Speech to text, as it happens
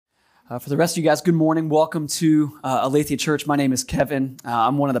For the rest of you guys, good morning. Welcome to Aletheia Church. My name is Kevin.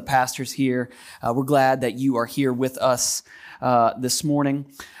 I'm one of the pastors here. We're glad that you are here with us this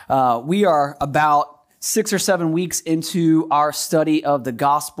morning. We are about 6 or 7 weeks into our study of the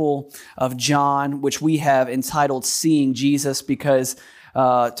Gospel of John, which we have entitled Seeing Jesus, because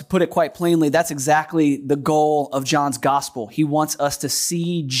to put it quite plainly, that's exactly the goal of John's Gospel. He wants us to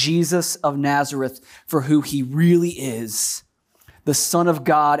see Jesus of Nazareth for who he really is. The Son of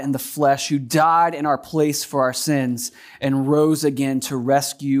God in the flesh, who died in our place for our sins and rose again to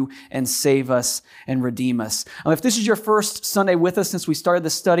rescue and save us and redeem us. If this is your first Sunday with us since we started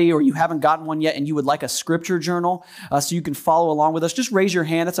the study, or you haven't gotten one yet and you would like a scripture journal so you can follow along with us, just raise your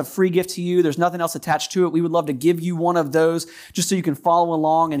hand. It's a free gift to you. There's nothing else attached to it. We would love to give you one of those just so you can follow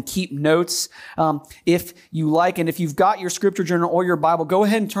along and keep notes if you like. And if you've got your scripture journal or your Bible, go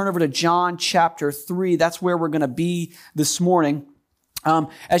ahead and turn over to John chapter 3. That's where we're going to be this morning.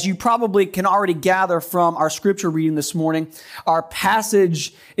 As you probably can already gather from our scripture reading this morning, our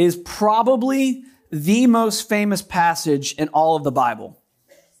passage is probably the most famous passage in all of the Bible.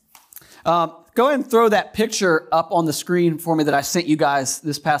 Go ahead and throw that picture up on the screen for me that I sent you guys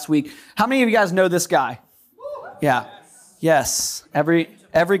this past week. How many of you guys know this guy? Yeah. Yes. Every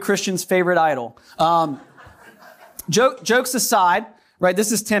Christian's favorite idol. Jokes aside, right?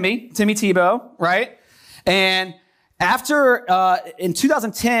 This is Timmy Tebow, right? And after, in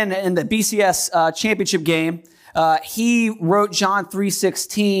 2010, in the BCS championship game, he wrote John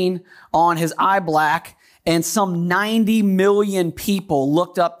 3:16 on his iBlack, and some 90 million people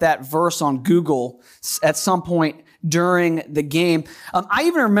looked up that verse on Google at some point during the game. I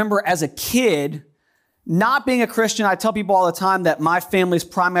even remember as a kid, not being a Christian, I tell people all the time that my family's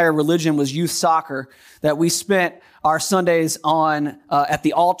primary religion was youth soccer, that we spent our Sundays on at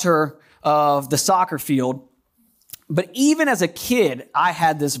the altar of the soccer field. But even as a kid, I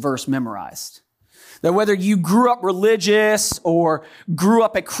had this verse memorized. That whether you grew up religious or grew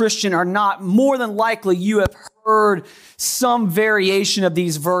up a Christian or not, more than likely you have heard some variation of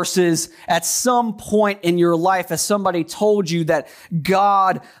these verses at some point in your life as somebody told you that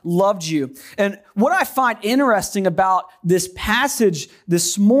God loved you. And what I find interesting about this passage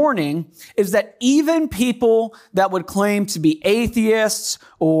this morning is that even people that would claim to be atheists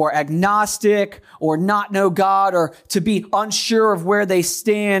or agnostic or not know God or to be unsure of where they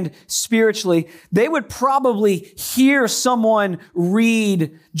stand spiritually, they would probably hear someone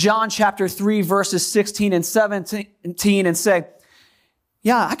read John chapter 3 verses 16 and 17 and say,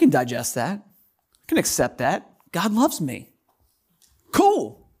 yeah, I can digest that. I can accept that. God loves me.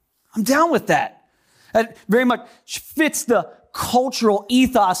 Cool. I'm down with that. That very much fits the cultural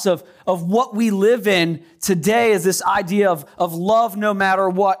ethos of what we live in today, is this idea of love no matter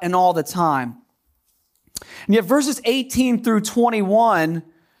what and all the time. And yet verses 18 through 21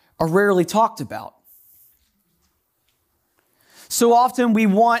 are rarely talked about. So often we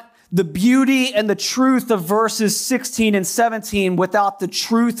want the beauty and the truth of verses 16 and 17 without the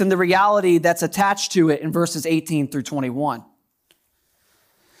truth and the reality that's attached to it in verses 18 through 21.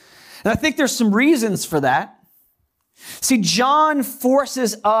 And I think there's some reasons for that. See, John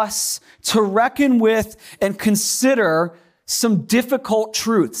forces us to reckon with and consider some difficult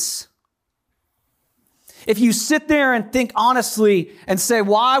truths. If you sit there and think honestly and say,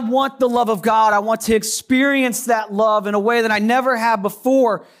 well, I want the love of God, I want to experience that love in a way that I never have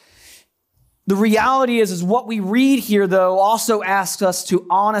before, the reality is what we read here, though, also asks us to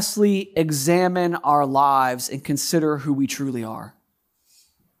honestly examine our lives and consider who we truly are.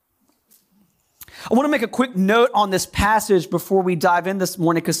 I want to make a quick note on this passage before we dive in this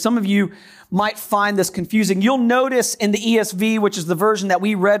morning, because some of you might find this confusing. You'll notice in the ESV, which is the version that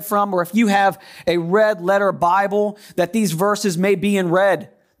we read from, or if you have a red letter Bible, that these verses may be in red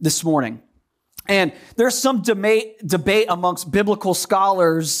this morning. And there's some debate amongst biblical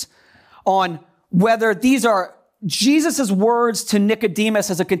scholars on whether these are Jesus' words to Nicodemus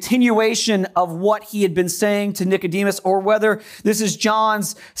as a continuation of what he had been saying to Nicodemus, or whether this is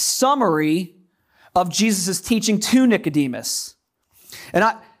John's summary of Jesus' teaching to Nicodemus. And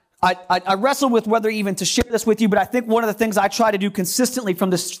I wrestle with whether even to share this with you, but I think one of the things I try to do consistently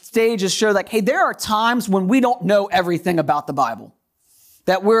from the stage is share, like, hey, there are times when we don't know everything about the Bible,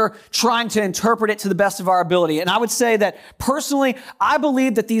 that we're trying to interpret it to the best of our ability. And I would say that personally, I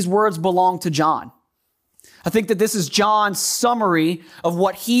believe that these words belong to John. I think that this is John's summary of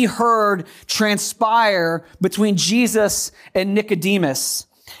what he heard transpire between Jesus and Nicodemus.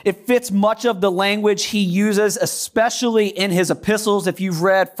 It fits much of the language he uses, especially in his epistles, if you've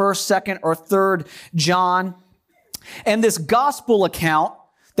read 1st, 2nd, or 3rd John. And this gospel account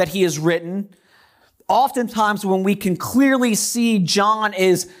that he has written oftentimes when we can clearly see John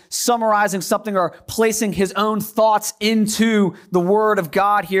is summarizing something or placing his own thoughts into the Word of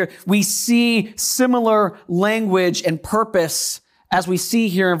God here, we see similar language and purpose as we see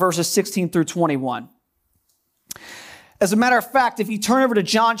here in verses 16 through 21. As a matter of fact, if you turn over to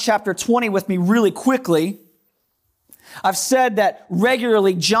John chapter 20 with me really quickly, I've said that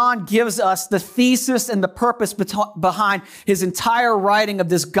regularly John gives us the thesis and the purpose behind his entire writing of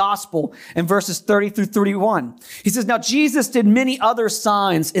this gospel in verses 30 through 31. He says, "Now Jesus did many other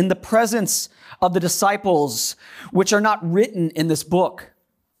signs in the presence of the disciples, which are not written in this book.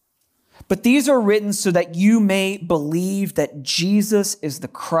 But these are written so that you may believe that Jesus is the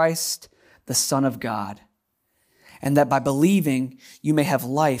Christ, the Son of God, and that by believing you may have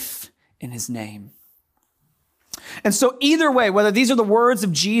life in his name." And so either way, whether these are the words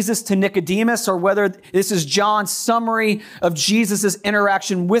of Jesus to Nicodemus or whether this is John's summary of Jesus'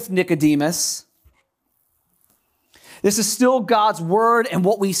 interaction with Nicodemus, this is still God's word. And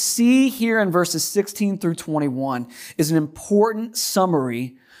what we see here in verses 16 through 21 is an important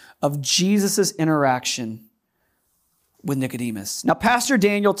summary of Jesus' interaction with Nicodemus. Now, Pastor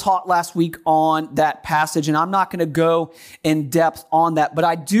Daniel taught last week on that passage, and I'm not going to go in depth on that, but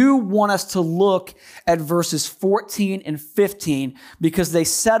I do want us to look at verses 14 and 15 because they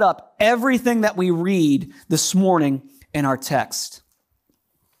set up everything that we read this morning in our text.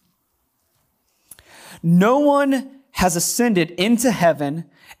 "No one has ascended into heaven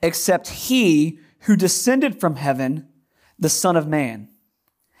except he who descended from heaven, the Son of Man.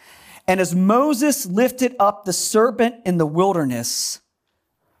 And as Moses lifted up the serpent in the wilderness,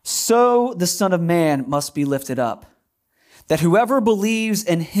 so the Son of Man must be lifted up, that whoever believes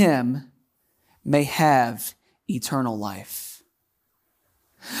in him may have eternal life."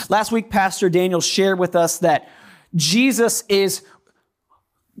 Last week, Pastor Daniel shared with us that Jesus is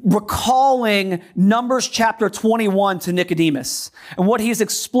recalling Numbers chapter 21 to Nicodemus. And what he's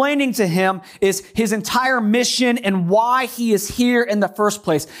explaining to him is his entire mission and why he is here in the first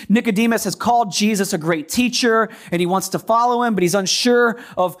place. Nicodemus has called Jesus a great teacher and he wants to follow him, but he's unsure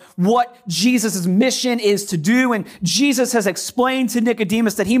of what Jesus' mission is to do. And Jesus has explained to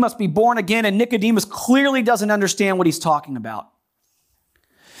Nicodemus that he must be born again, and Nicodemus clearly doesn't understand what he's talking about.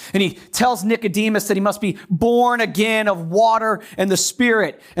 And he tells Nicodemus that he must be born again of water and the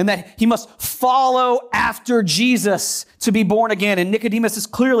Spirit, and that he must follow after Jesus to be born again. And Nicodemus is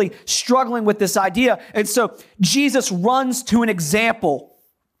clearly struggling with this idea. And so Jesus runs to an example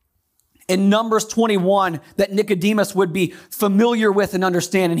in Numbers 21 that Nicodemus would be familiar with and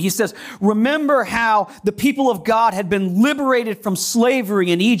understand. And he says, remember how the people of God had been liberated from slavery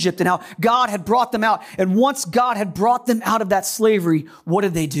in Egypt and how God had brought them out. And once God had brought them out of that slavery, what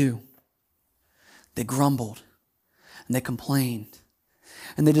did they do? They grumbled and they complained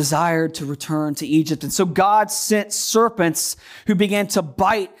and they desired to return to Egypt. And so God sent serpents who began to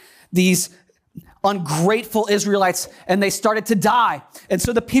bite these ungrateful Israelites, and they started to die. And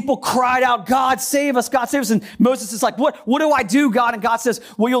so the people cried out, God save us, God save us. And Moses is like, what do I do, God? And God says,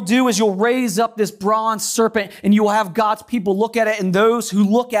 what you'll do is you'll raise up this bronze serpent and you will have God's people look at it, and those who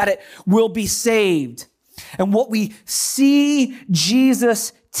look at it will be saved. And what we see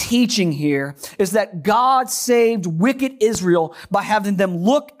Jesus teaching here is that God saved wicked Israel by having them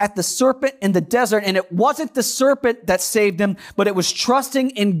look at the serpent in the desert. And it wasn't the serpent that saved them, but it was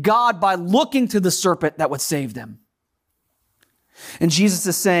trusting in God by looking to the serpent that would save them. And Jesus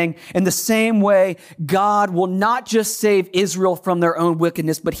is saying, in the same way, God will not just save Israel from their own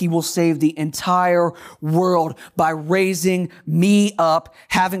wickedness, but he will save the entire world by raising me up,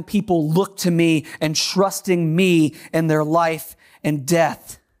 having people look to me and trusting me in their life and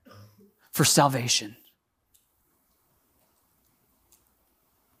death for salvation.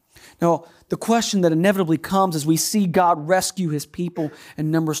 Now, the question that inevitably comes as we see God rescue his people in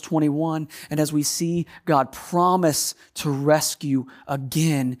Numbers 21, and as we see God promise to rescue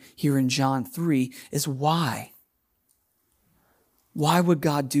again here in John 3, is why? Why would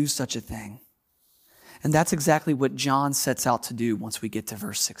God do such a thing? And that's exactly what John sets out to do once we get to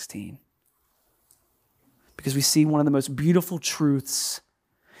verse 16. Because we see one of the most beautiful truths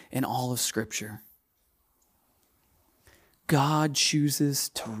in all of Scripture. God chooses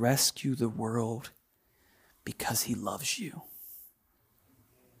to rescue the world because he loves you.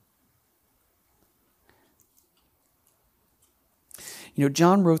 You know,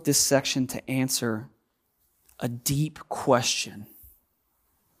 John wrote this section to answer a deep question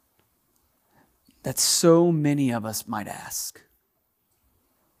that so many of us might ask.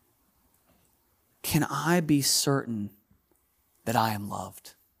 Can I be certain that I am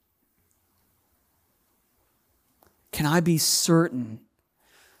loved? Can I be certain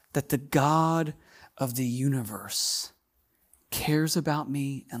that the God of the universe cares about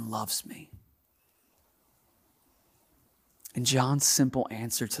me and loves me? And John's simple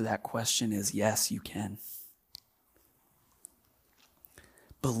answer to that question is yes, you can.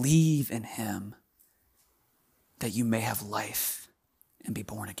 Believe in him that you may have life and be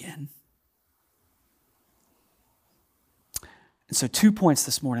born again. And so 2 points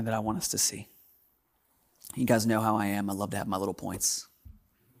this morning that I want us to see. You guys know how I am. I love to have my little points.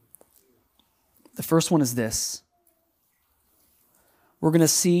 The first one is this. We're going to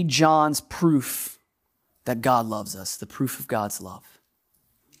see John's proof that God loves us, the proof of God's love.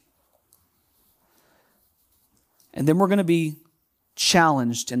 And then we're going to be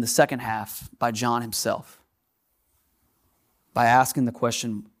challenged in the second half by John himself by asking the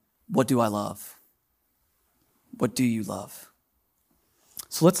question, what do I love? What do you love?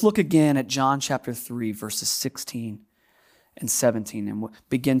 So let's look again at John chapter 3, verses 16 and 17, and we'll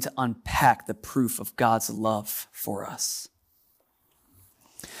begin to unpack the proof of God's love for us.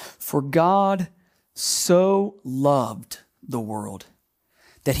 For God so loved the world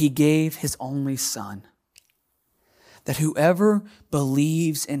that he gave his only Son, that whoever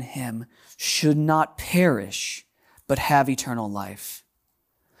believes in him should not perish, but have eternal life.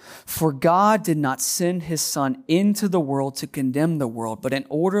 For God did not send his Son into the world to condemn the world, but in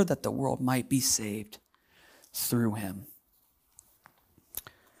order that the world might be saved through him.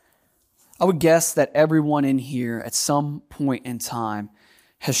 I would guess that everyone in here at some point in time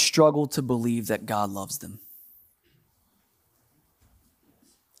has struggled to believe that God loves them.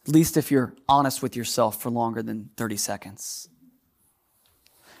 At least if you're honest with yourself for longer than 30 seconds.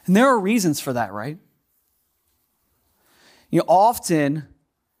 And there are reasons for that, right? Often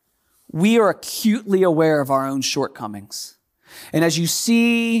we are acutely aware of our own shortcomings. And as you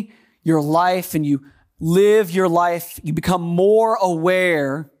see your life and you live your life, you become more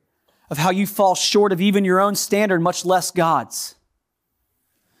aware of how you fall short of even your own standard, much less God's.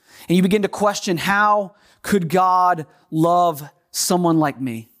 And you begin to question, how could God love someone like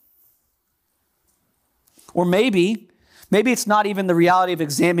me? Or maybe it's not even the reality of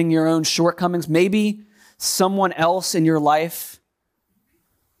examining your own shortcomings. Maybe someone else in your life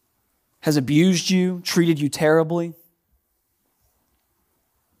has abused you, treated you terribly.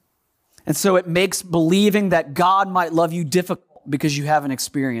 And so it makes believing that God might love you difficult because you haven't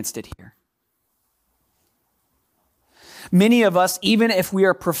experienced it here. Many of us, even if we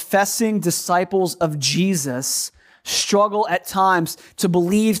are professing disciples of Jesus, struggle at times to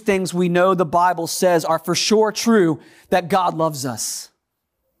believe things we know the Bible says are for sure true, that God loves us.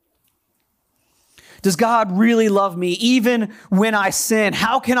 Does God really love me even when I sin?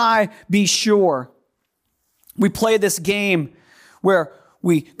 How can I be sure? We play this game where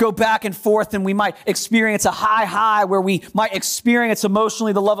we go back and forth and we might experience a high where we might experience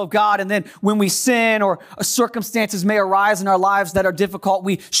emotionally the love of God. And then when we sin or circumstances may arise in our lives that are difficult,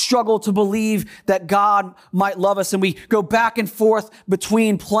 we struggle to believe that God might love us. And we go back and forth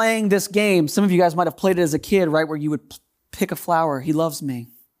between playing this game. Some of you guys might have played it as a kid, right? Where you would pick a flower. He loves me.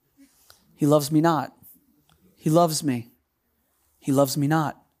 He loves me not. He loves me. He loves me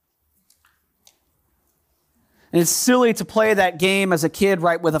not. And it's silly to play that game as a kid,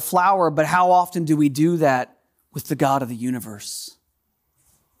 right, with a flower, but how often do we do that with the God of the universe?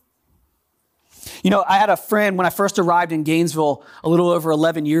 I had a friend when I first arrived in Gainesville a little over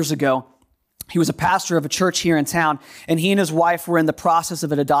 11 years ago. He was a pastor of a church here in town, and he and his wife were in the process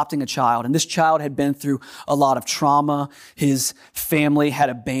of adopting a child. And this child had been through a lot of trauma. His family had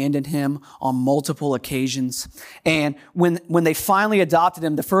abandoned him on multiple occasions. And when they finally adopted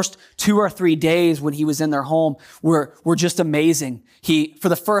him, the first 2 or 3 days when he was in their home were just amazing. For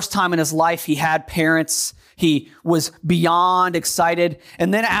the first time in his life, he had parents. He was beyond excited.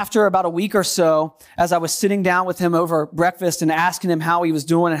 And then after about a week or so, as I was sitting down with him over breakfast and asking him how he was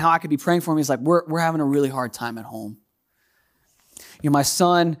doing and how I could be praying for him, he's like, we're having a really hard time at home. My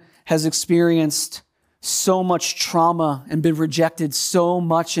son has experienced so much trauma and been rejected so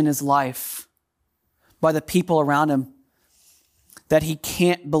much in his life by the people around him that he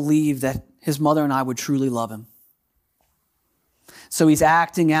can't believe that his mother and I would truly love him. So he's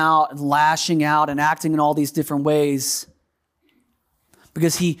acting out and lashing out and acting in all these different ways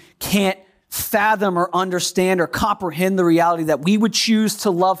because he can't fathom or understand or comprehend the reality that we would choose to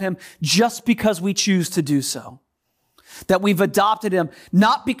love him just because we choose to do so. That we've adopted him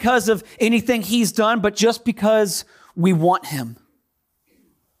not because of anything he's done, but just because we want him.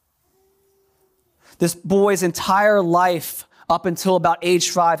 This boy's entire life up until about age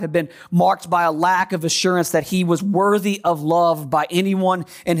 5 had been marked by a lack of assurance that he was worthy of love by anyone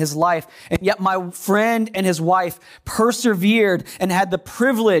in his life. And yet my friend and his wife persevered and had the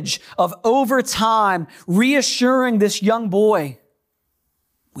privilege of over time reassuring this young boy,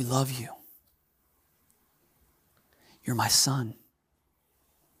 we love you. You're my son.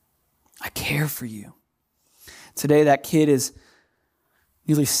 I care for you. Today that kid is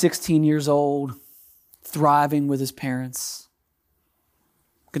nearly 16 years old, thriving with his parents,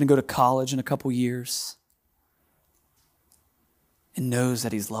 going to go to college in a couple years, and knows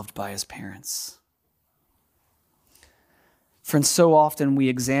that he's loved by his parents. Friends, so often we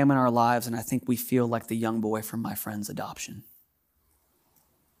examine our lives and I think we feel like the young boy from my friend's adoption.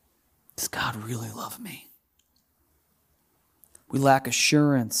 Does God really love me? We lack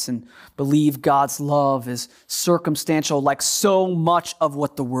assurance and believe God's love is circumstantial like so much of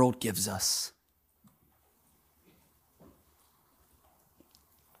what the world gives us.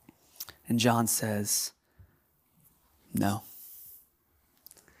 And John says, no.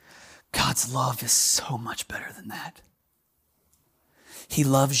 God's love is so much better than that. He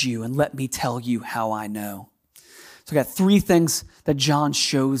loves you, and let me tell you how I know. So we got 3 things that John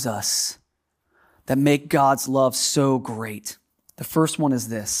shows us that make God's love so great. The first one is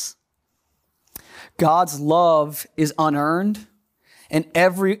this. God's love is unearned and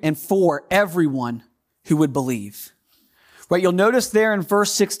for everyone who would believe. Right? You'll notice there in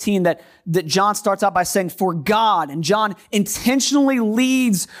verse 16 that John starts out by saying, for God. And John intentionally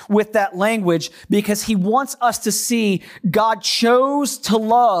leads with that language because he wants us to see God chose to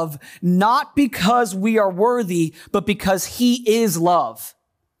love not because we are worthy, but because he is love.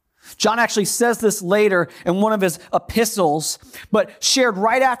 John actually says this later in one of his epistles, but shared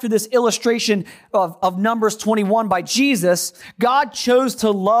right after this illustration of Numbers 21 by Jesus. God chose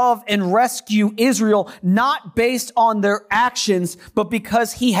to love and rescue Israel not based on their actions, but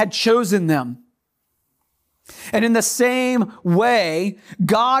because he had chosen them. And in the same way,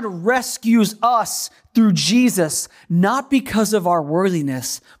 God rescues us through Jesus, not because of our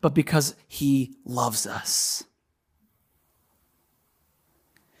worthiness, but because he loves us.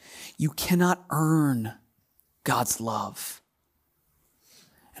 You cannot earn God's love.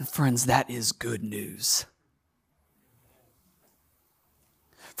 And friends, that is good news.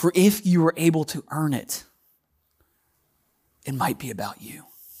 For if you were able to earn it, it might be about you.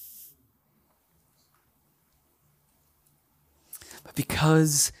 But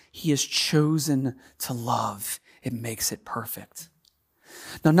because he has chosen to love, it makes it perfect.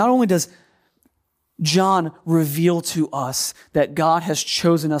 Now, not only does John reveal to us that God has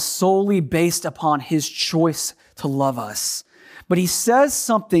chosen us solely based upon his choice to love us, but he says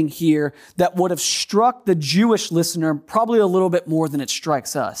something here that would have struck the Jewish listener probably a little bit more than it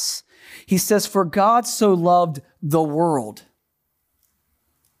strikes us. He says, for God so loved the world.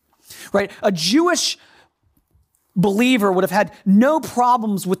 Right? A Jewish believer would have had no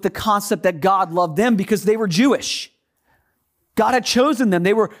problems with the concept that God loved them because they were Jewish. God had chosen them.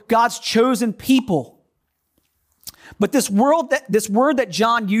 They were God's chosen people. But this word that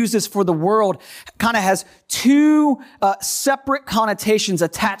John uses for the world kind of has 2 separate connotations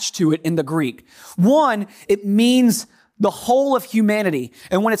attached to it in the Greek. One, it means the whole of humanity.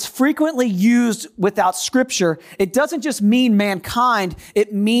 And when it's frequently used without scripture, it doesn't just mean mankind,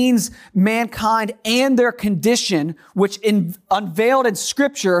 it means mankind and their condition, which unveiled in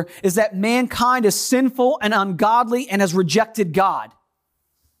scripture is that mankind is sinful and ungodly and has rejected God.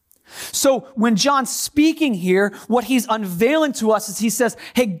 So when John's speaking here, what he's unveiling to us is he says,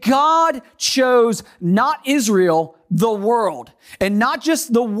 hey, God chose not Israel, the world. And not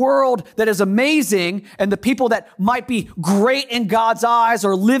just the world that is amazing and the people that might be great in God's eyes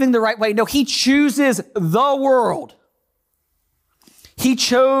or living the right way. No, he chooses the world. He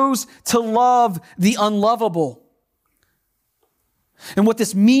chose to love the unlovable. And what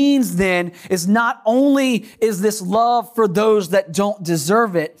this means then is not only is this love for those that don't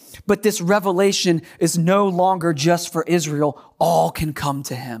deserve it, but this revelation is no longer just for Israel. All can come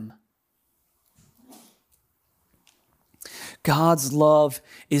to him. God's love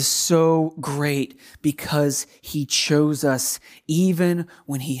is so great because he chose us even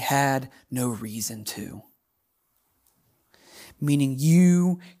when he had no reason to. Meaning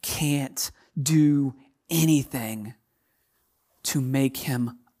you can't do anything to make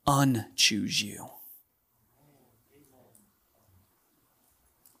him unchoose you.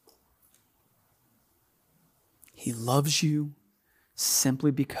 He loves you simply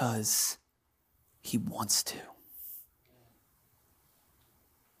because he wants to.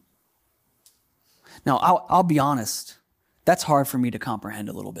 Now, I'll be honest, that's hard for me to comprehend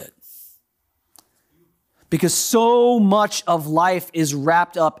a little bit. Because so much of life is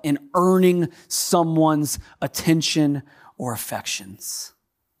wrapped up in earning someone's attention or affections.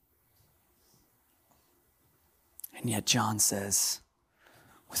 And yet John says,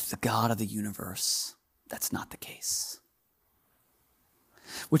 with the God of the universe, that's not the case.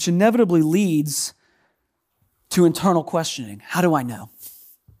 Which inevitably leads to internal questioning. How do I know?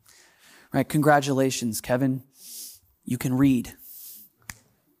 Right? Congratulations, Kevin. You can read.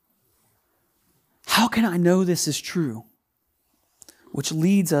 How can I know this is true? Which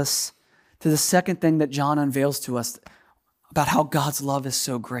leads us to the second thing that John unveils to us about how God's love is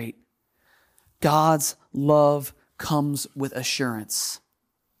so great. God's love comes with assurance.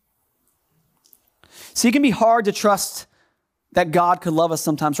 See, it can be hard to trust that God could love us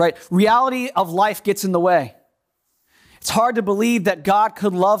sometimes, right? Reality of life gets in the way. It's hard to believe that God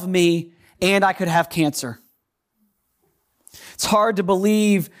could love me and I could have cancer. It's hard to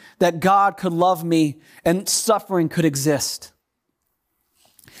believe that God could love me and suffering could exist.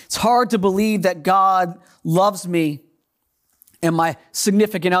 It's hard to believe that God loves me and my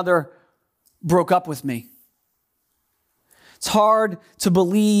significant other broke up with me. It's hard to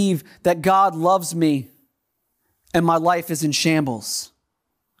believe that God loves me and my life is in shambles.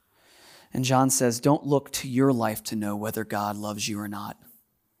 And John says, don't look to your life to know whether God loves you or not.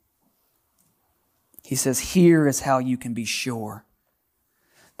 He says, here is how you can be sure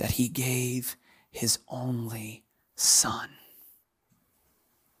that he gave his only son.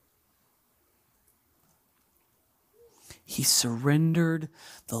 He surrendered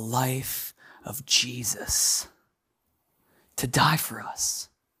the life of Jesus to die for us.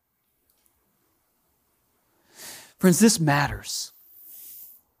 Friends, this matters.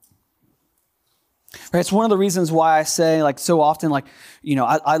 Right? It's one of the reasons why I say, so often,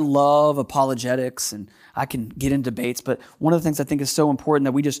 I love apologetics and I can get in debates, but one of the things I think is so important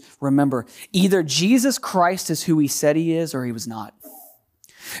that we just remember, either Jesus Christ is who he said he is or he was not.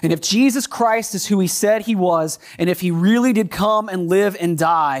 And if Jesus Christ is who he said he was, and if he really did come and live and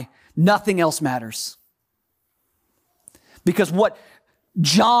die, nothing else matters. Because what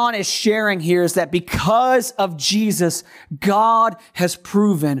John is sharing here is that because of Jesus, God has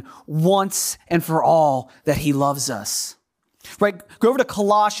proven once and for all that he loves us. Right? Go over to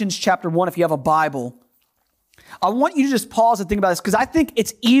Colossians chapter 1 if you have a Bible. I want you to just pause and think about this because I think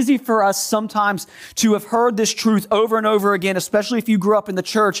it's easy for us sometimes to have heard this truth over and over again, especially if you grew up in the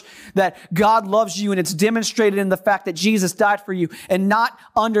church, that God loves you and it's demonstrated in the fact that Jesus died for you, and not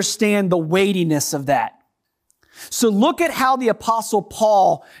understand the weightiness of that. So look at how the Apostle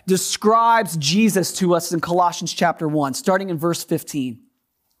Paul describes Jesus to us in Colossians chapter 1, starting in verse 15.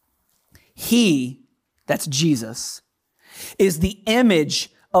 He, that's Jesus, is the image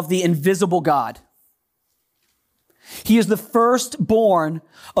of the invisible God. He is the firstborn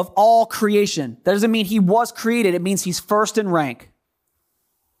of all creation. That doesn't mean he was created. It means he's first in rank.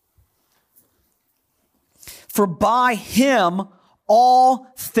 For by him all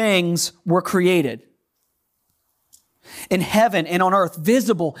things were created, in heaven and on earth,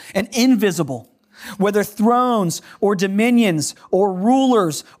 visible and invisible, whether thrones or dominions or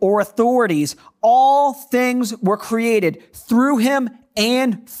rulers or authorities, all things were created through him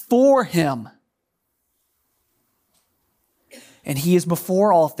and for him. And he is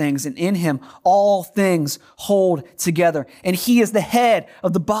before all things, and in him all things hold together. And he is the head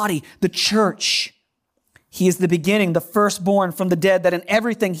of the body, the church. He is the beginning, the firstborn from the dead, that in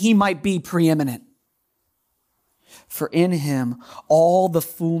everything he might be preeminent. For in him all the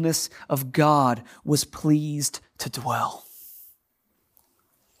fullness of God was pleased to dwell,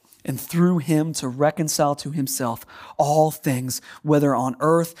 and through him to reconcile to himself all things, whether on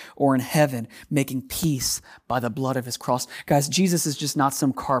earth or in heaven, making peace by the blood of his cross. Guys, Jesus is just not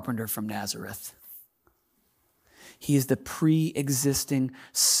some carpenter from Nazareth. He is the pre-existing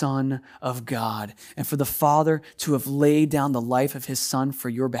Son of God. And for the Father to have laid down the life of his Son for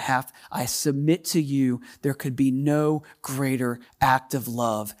your behalf, I submit to you, there could be no greater act of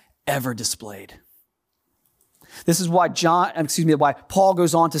love ever displayed. This is why why Paul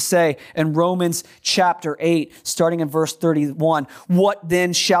goes on to say in Romans chapter 8, starting in verse 31, what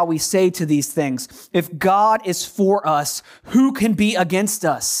then shall we say to these things? If God is for us, who can be against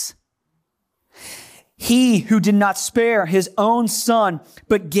us? He who did not spare his own Son,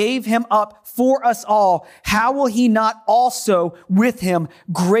 but gave him up for us all, how will he not also with him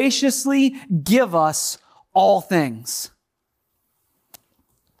graciously give us all things?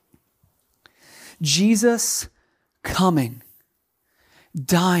 Jesus coming,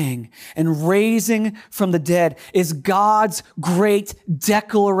 dying, and raising from the dead is God's great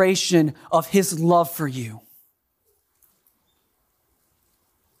declaration of his love for you.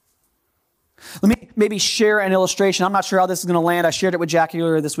 Let maybe share an illustration. I'm not sure how this is going to land. I shared it with Jackie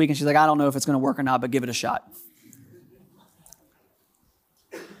earlier this week, and she's like, I don't know if it's going to work or not, but give it a shot.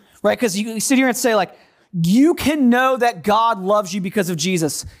 Right? Because you sit here and say, like, you can know that God loves you because of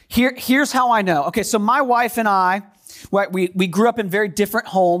Jesus. Here's how I know. Okay, so my wife and I, we grew up in very different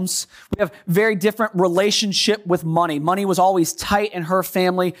homes. We have very different relationship with money. Money was always tight in her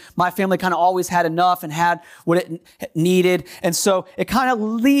family. My family kind of always had enough and had what it needed. And so it kind of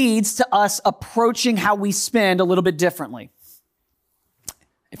leads to us approaching how we spend a little bit differently.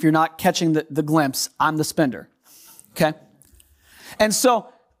 If you're not catching the glimpse, I'm the spender. Okay? And so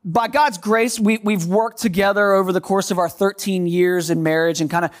by God's grace, we've worked together over the course of our 13 years in marriage and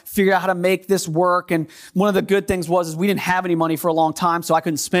kind of figured out how to make this work. And one of the good things is we didn't have any money for a long time, so I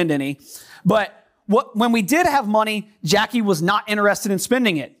couldn't spend any. But when we did have money, Jackie was not interested in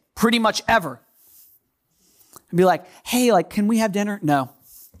spending it pretty much ever. I'd be like, hey, like, can we have dinner? No.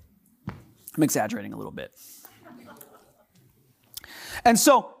 I'm exaggerating a little bit. And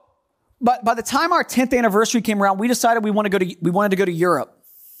so, but by the time our 10th anniversary came around, we decided we wanted to go to Europe.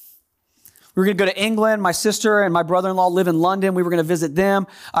 We were going to go to England. My sister and my brother-in-law live in London. We were going to visit them.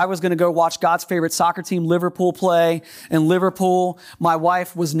 I was going to go watch God's favorite soccer team, Liverpool, play in Liverpool. My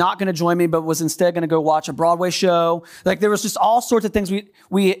wife was not going to join me, but was instead going to go watch a Broadway show. Like, there was just all sorts of things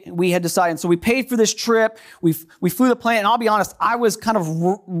we had decided. And so we paid for this trip. We flew the plane. And I'll be honest, I was kind of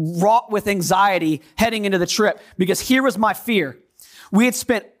wrought with anxiety heading into the trip because here was my fear. We had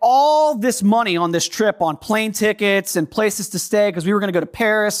spent all this money on this trip on plane tickets and places to stay because we were going to go to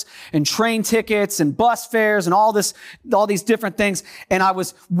Paris and train tickets and bus fares and all these different things. And I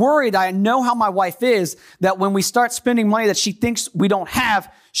was worried. I know how my wife is, that when we start spending money that she thinks we don't have,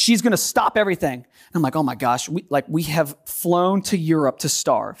 she's going to stop everything. And I'm like, oh my gosh, we have flown to Europe to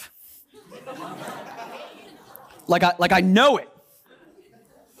starve. like I know it.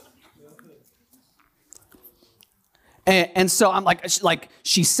 And so I'm like,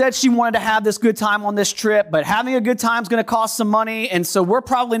 she said she wanted to have this good time on this trip, but having a good time is going to cost some money. And so we're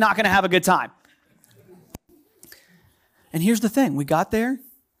probably not going to have a good time. And here's the thing. We got there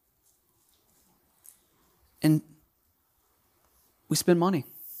and we spent money.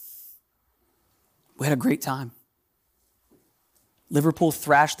 We had a great time. Liverpool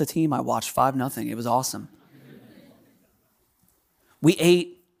thrashed the team. I watched 5-0. It was awesome. We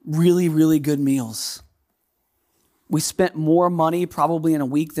ate really, really good meals. We spent more money probably in a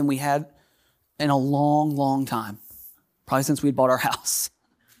week than we had in a long, long time. Probably since we bought our house.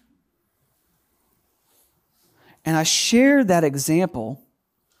 And I share that example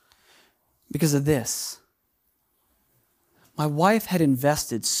because of this. My wife had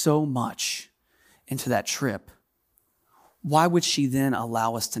invested so much into that trip. Why would she then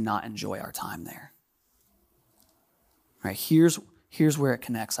allow us to not enjoy our time there? All right, here's where it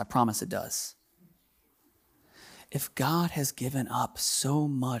connects. I promise it does. If God has given up so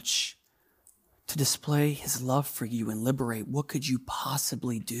much to display his love for you and liberate, what could you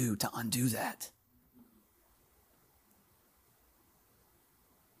possibly do to undo that?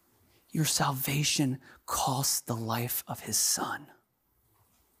 Your salvation cost the life of his son.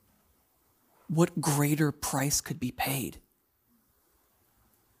 What greater price could be paid?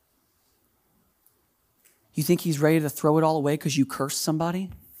 You think he's ready to throw it all away because you cursed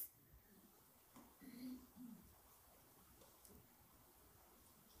somebody?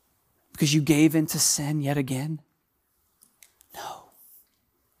 Because you gave into sin yet again? No.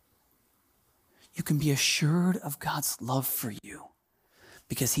 You can be assured of God's love for you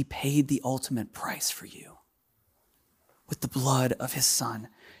because he paid the ultimate price for you with the blood of his son,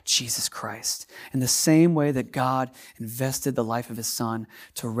 Jesus Christ. In the same way that God invested the life of his son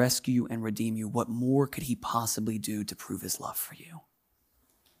to rescue and redeem you, what more could he possibly do to prove his love for you?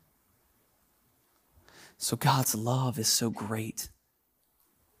 So God's love is so great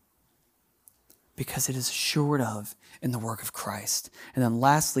because it is assured of in the work of Christ. And then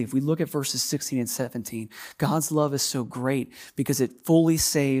lastly, if we look at verses 16 and 17, God's love is so great because it fully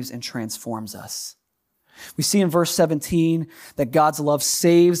saves and transforms us. We see in verse 17 that God's love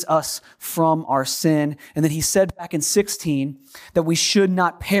saves us from our sin. And then he said back in 16 that we should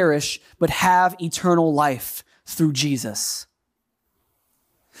not perish, but have eternal life through Jesus.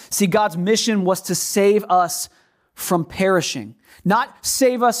 See, God's mission was to save us from perishing. Not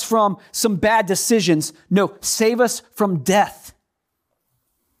save us from some bad decisions. No, save us from death.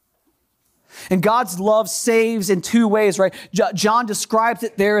 And God's love saves in two ways, right? John describes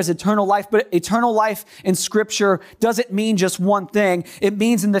it there as eternal life, but eternal life in Scripture doesn't mean just one thing. It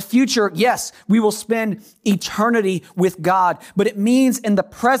means in the future, yes, we will spend eternity with God, but it means in the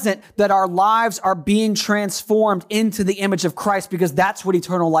present that our lives are being transformed into the image of Christ because that's what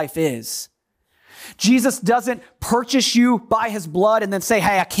eternal life is. Jesus doesn't purchase you by his blood and then say,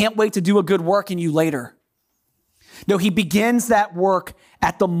 hey, I can't wait to do a good work in you later. No, he begins that work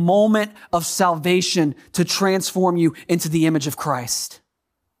at the moment of salvation to transform you into the image of Christ.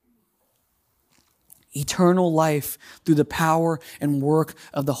 Eternal life through the power and work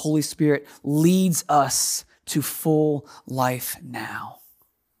of the Holy Spirit leads us to full life now.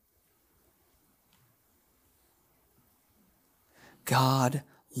 God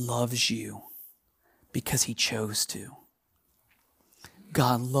loves you because he chose to.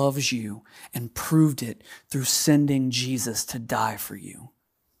 God loves you and proved it through sending Jesus to die for you.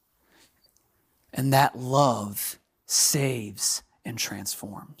 And that love saves and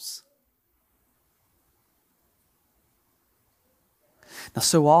transforms. Now,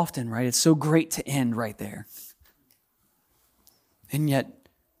 so often, right, it's so great to end right there. And yet,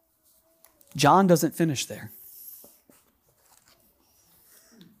 John doesn't finish there.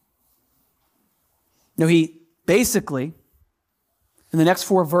 No, he basically, in the next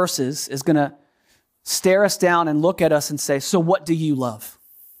 4 verses, is going to stare us down and look at us and say, so what do you love?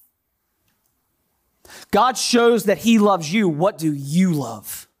 God shows that he loves you. What do you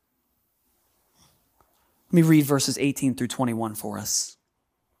love? Let me read verses 18 through 21 for us.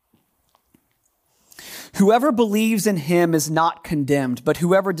 Whoever believes in him is not condemned, but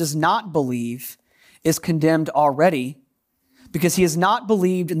whoever does not believe is condemned already because he has not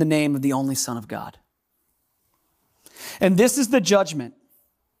believed in the name of the only Son of God. And this is the judgment.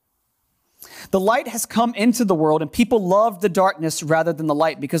 The light has come into the world, and people loved the darkness rather than the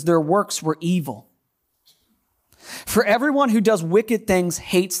light because their works were evil. For everyone who does wicked things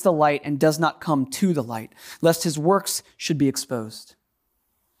hates the light and does not come to the light, lest his works should be exposed.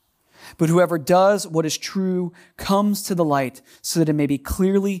 But whoever does what is true comes to the light so that it may be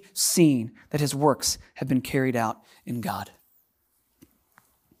clearly seen that his works have been carried out in God.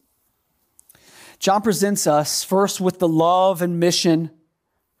 John presents us first with the love and mission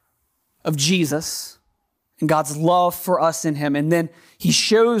of Jesus and God's love for us in him. And then he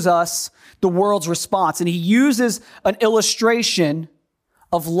shows us the world's response. And he uses an illustration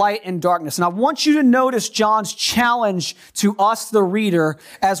of light and darkness. And I want you to notice John's challenge to us, the reader,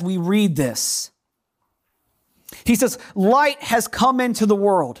 as we read this. He says, light has come into the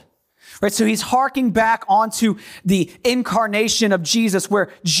world. Right, so he's harking back onto the incarnation of Jesus,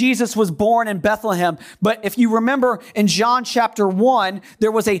 where Jesus was born in Bethlehem. But if you remember in John chapter 1,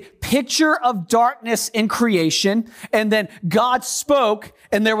 there was a picture of darkness in creation, and then God spoke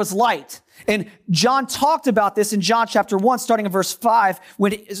and there was light. And John talked about this in John chapter 1, starting in verse 4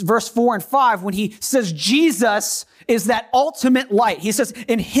 and 5, when he says Jesus is that ultimate light. He says,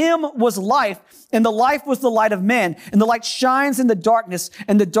 in him was life, and the life was the light of men, and the light shines in the darkness,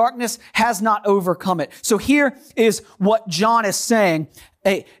 and the darkness has not overcome it. So here is what John is saying.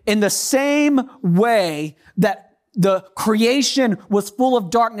 In the same way that the creation was full of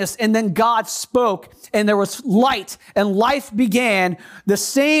darkness, and then God spoke, and there was light, and life began, the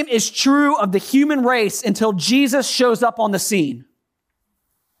same is true of the human race until Jesus shows up on the scene.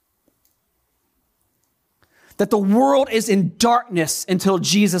 That the world is in darkness until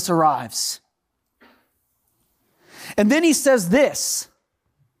Jesus arrives. And then he says this: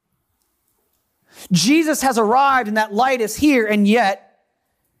 Jesus has arrived and that light is here, and yet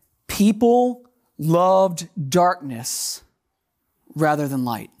people loved darkness rather than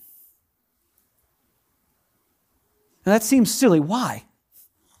light. And that seems silly. Why?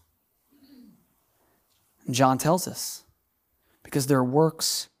 And John tells us, because their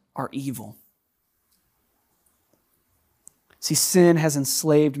works are evil. See, sin has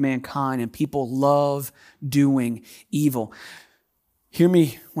enslaved mankind, and people love doing evil. Hear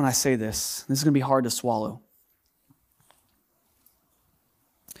me when I say this. This is going to be hard to swallow.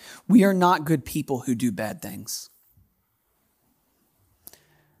 We are not good people who do bad things.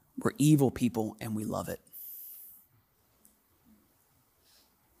 We're evil people, and we love it.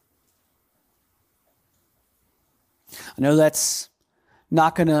 I know that's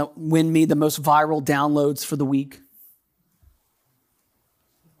not going to win me the most viral downloads for the week.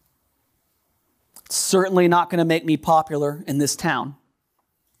 It's certainly not going to make me popular in this town.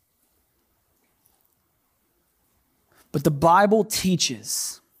 But the Bible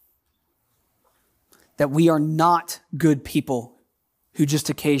teaches that we are not good people who just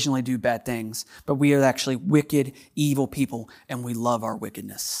occasionally do bad things, but we are actually wicked, evil people, and we love our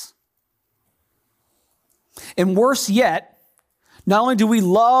wickedness. And worse yet, not only do we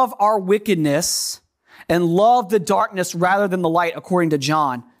love our wickedness and love the darkness rather than the light, according to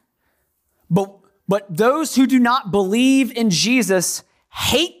John, but those who do not believe in Jesus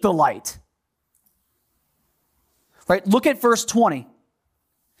hate the light. Right? Look at verse 20.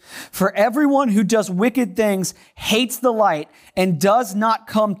 For everyone who does wicked things hates the light and does not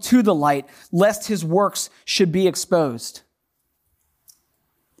come to the light, lest his works should be exposed.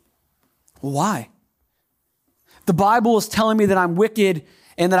 Why? The Bible is telling me that I'm wicked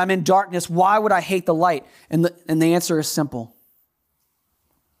and that I'm in darkness. Why would I hate the light? And the answer is simple.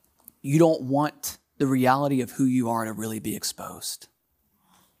 You don't want the reality of who you are to really be exposed.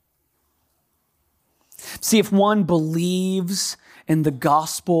 See, if one believes in the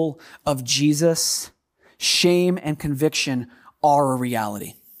gospel of Jesus, shame and conviction are a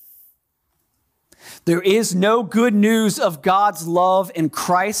reality. There is no good news of God's love in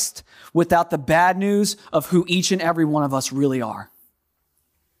Christ without the bad news of who each and every one of us really are.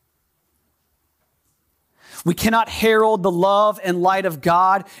 We cannot herald the love and light of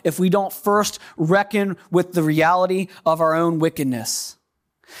God if we don't first reckon with the reality of our own wickedness.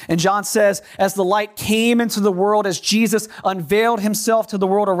 And John says, as the light came into the world, as Jesus unveiled himself to the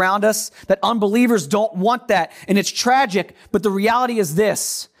world around us, that unbelievers don't want that. And it's tragic, but the reality is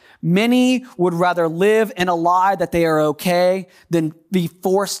this. Many would rather live in a lie that they are okay than be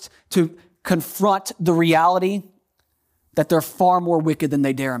forced to confront the reality that they're far more wicked than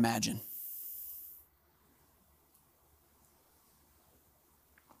they dare imagine.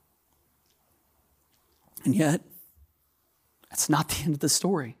 And yet, that's not the end of the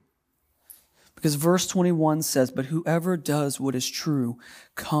story. Because verse 21 says, but whoever does what is true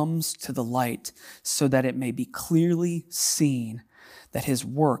comes to the light so that it may be clearly seen that his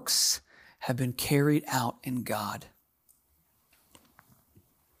works have been carried out in God.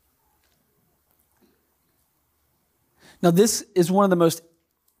 Now, this is one of the most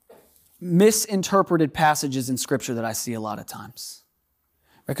misinterpreted passages in Scripture that I see a lot of times.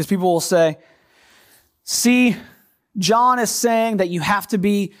 Right? Because people will say, see, John is saying that you have to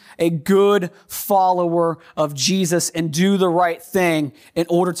be a good follower of Jesus and do the right thing in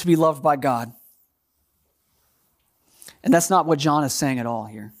order to be loved by God. And that's not what John is saying at all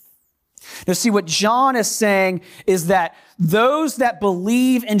here. Now, see, what John is saying is that those that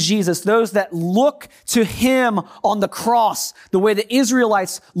believe in Jesus, those that look to him on the cross, the way the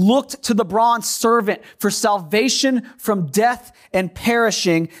Israelites looked to the bronze servant for salvation from death and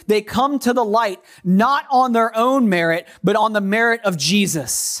perishing, they come to the light not on their own merit, but on the merit of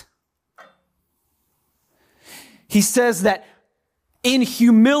Jesus. He says that in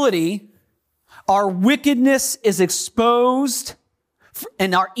humility, our wickedness is exposed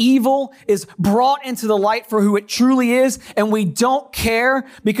and our evil is brought into the light for who it truly is, and we don't care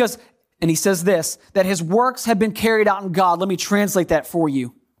because, and he says this, that his works have been carried out in God. Let me translate that for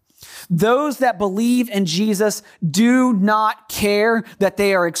you. Those that believe in Jesus do not care that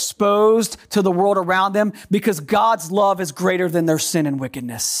they are exposed to the world around them because God's love is greater than their sin and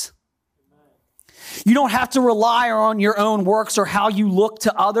wickedness. You don't have to rely on your own works or how you look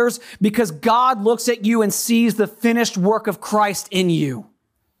to others because God looks at you and sees the finished work of Christ in you.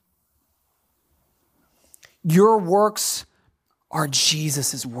 Your works are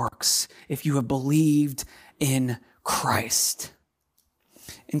Jesus' works if you have believed in Christ.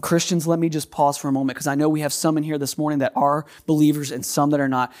 And Christians, let me just pause for a moment because I know we have some in here this morning that are believers and some that are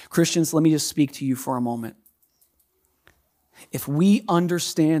not. Christians, let me just speak to you for a moment. If we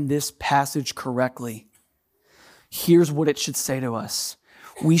understand this passage correctly, here's what it should say to us.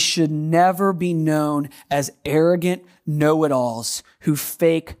 We should never be known as arrogant know-it-alls who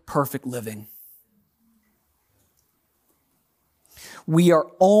fake perfect living. We are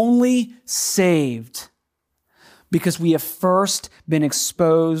only saved because we have first been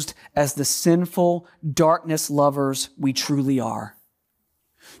exposed as the sinful darkness lovers we truly are,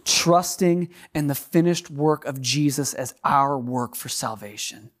 trusting in the finished work of Jesus as our work for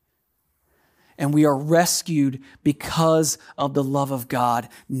salvation. And we are rescued because of the love of God,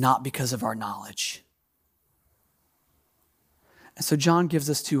 not because of our knowledge. And so John gives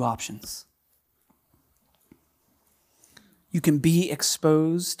us two options. You can be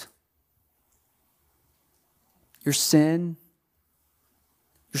exposed, your sin,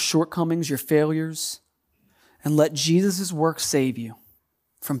 your shortcomings, your failures, and let Jesus' work save you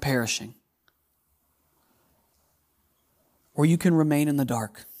from perishing. Or you can remain in the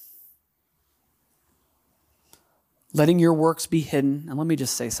dark, letting your works be hidden. And let me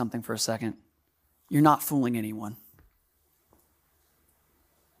just say something for a second. You're not fooling anyone.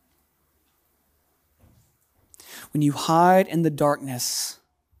 When you hide in the darkness,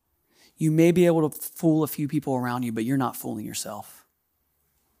 you may be able to fool a few people around you, but you're not fooling yourself.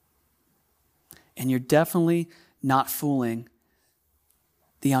 And you're definitely not fooling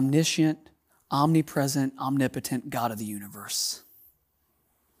the omniscient, omnipresent, omnipotent God of the universe.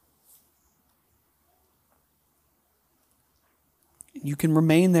 And you can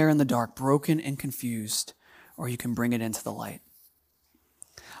remain there in the dark, broken and confused, or you can bring it into the light.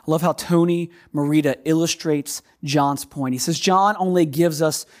 I love how Tony Merida illustrates John's point. He says, John only gives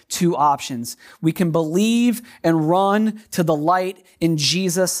us two options. We can believe and run to the light in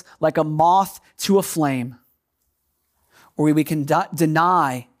Jesus like a moth to a flame, or we can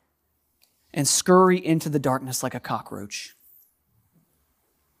deny and scurry into the darkness like a cockroach.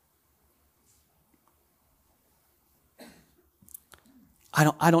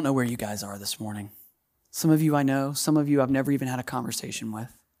 I don't know where you guys are this morning. Some of you I know, some of you I've never even had a conversation with.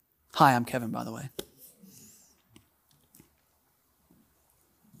 Hi, I'm Kevin, by the way.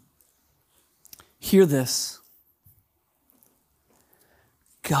 Hear this.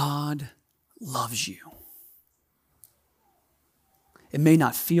 God loves you. It may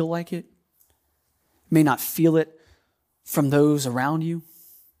not feel like it. You may not feel it from those around you.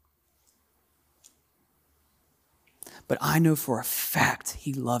 But I know for a fact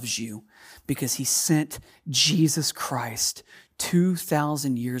he loves you because he sent Jesus Christ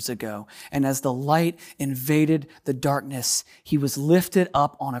 2,000 years ago. And as the light invaded the darkness, he was lifted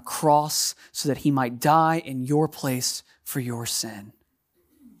up on a cross so that he might die in your place for your sin.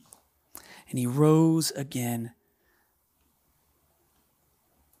 And he rose again,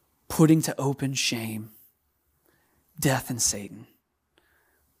 putting to open shame death and Satan,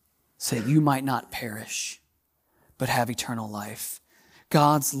 so that you might not perish, but have eternal life.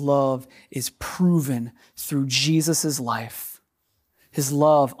 God's love is proven through Jesus' life. His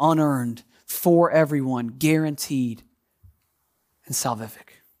love unearned for everyone, guaranteed and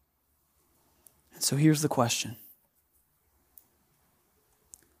salvific. And so here's the question.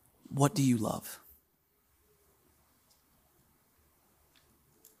 What do you love?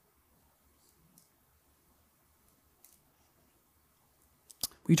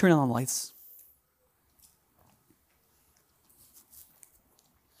 Will you turn on the lights?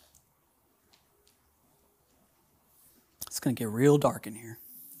 It's going to get real dark in here.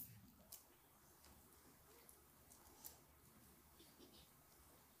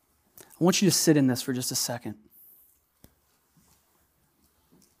 I want you to sit in this for just a second.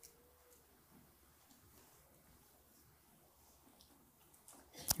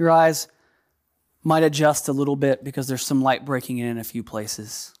 Your eyes might adjust a little bit because there's some light breaking in a few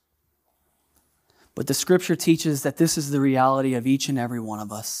places. But the scripture teaches that this is the reality of each and every one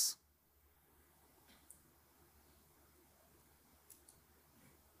of us.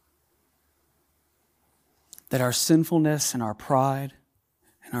 That our sinfulness and our pride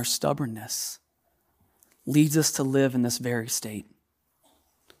and our stubbornness leads us to live in this very state.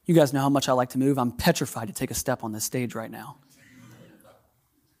 You guys know how much I like to move. I'm petrified to take a step on this stage right now.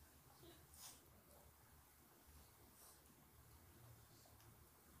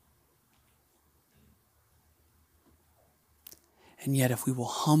 And yet, if we will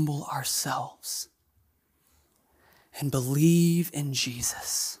humble ourselves and believe in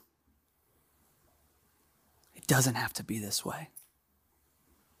Jesus, it doesn't have to be this way.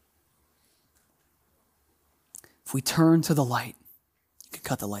 If we turn to the light, you can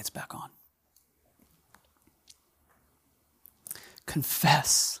cut the lights back on.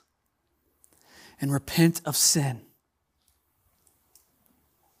 Confess and repent of sin.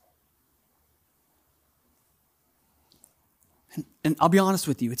 And I'll be honest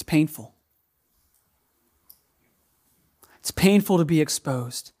with you, it's painful. It's painful to be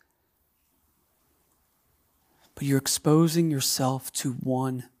exposed. But you're exposing yourself to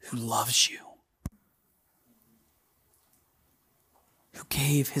one who loves you, who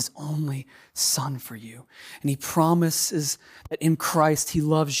gave his only son for you. And he promises that in Christ he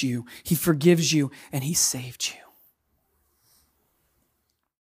loves you, he forgives you, and he saved you.